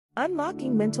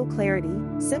Unlocking mental clarity,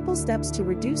 simple steps to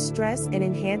reduce stress and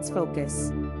enhance focus.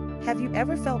 Have you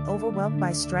ever felt overwhelmed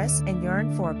by stress and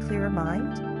yearned for a clearer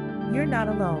mind? You're not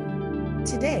alone.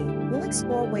 Today, we'll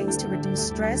explore ways to reduce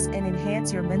stress and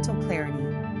enhance your mental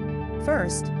clarity.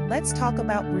 First, let's talk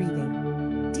about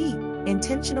breathing. Deep,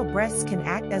 intentional breaths can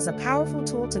act as a powerful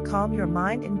tool to calm your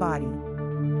mind and body.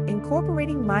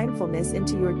 Incorporating mindfulness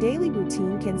into your daily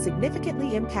routine can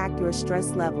significantly impact your stress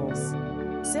levels.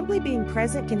 Simply being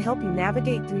present can help you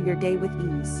navigate through your day with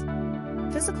ease.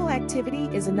 Physical activity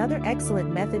is another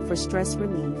excellent method for stress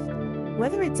relief.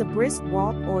 Whether it's a brisk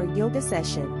walk or a yoga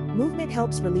session, movement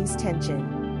helps release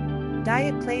tension.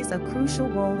 Diet plays a crucial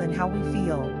role in how we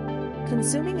feel.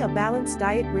 Consuming a balanced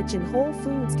diet rich in whole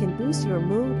foods can boost your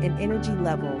mood and energy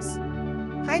levels.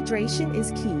 Hydration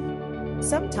is key.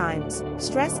 Sometimes,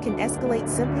 stress can escalate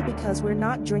simply because we're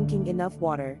not drinking enough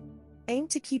water. Aim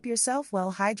to keep yourself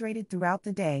well hydrated throughout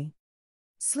the day.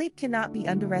 Sleep cannot be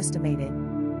underestimated.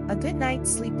 A good night's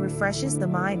sleep refreshes the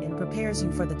mind and prepares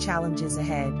you for the challenges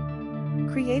ahead.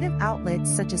 Creative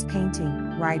outlets such as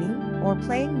painting, writing, or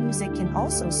playing music can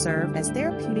also serve as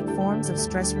therapeutic forms of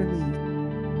stress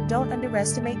relief. Don't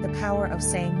underestimate the power of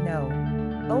saying no.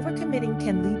 Overcommitting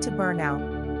can lead to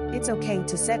burnout. It's okay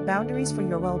to set boundaries for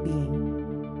your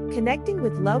well-being. Connecting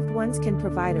with loved ones can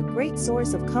provide a great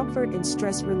source of comfort and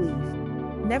stress relief.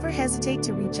 Never hesitate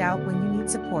to reach out when you need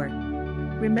support.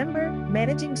 Remember,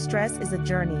 managing stress is a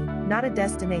journey, not a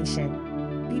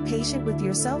destination. Be patient with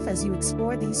yourself as you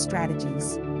explore these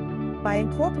strategies. By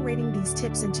incorporating these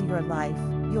tips into your life,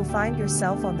 you'll find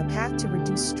yourself on the path to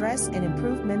reduce stress and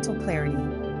improve mental clarity.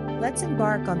 Let's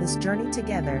embark on this journey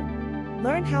together.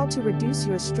 Learn how to reduce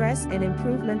your stress and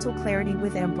improve mental clarity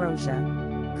with Ambrosia.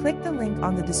 Click the link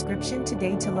on the description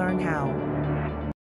today to learn how.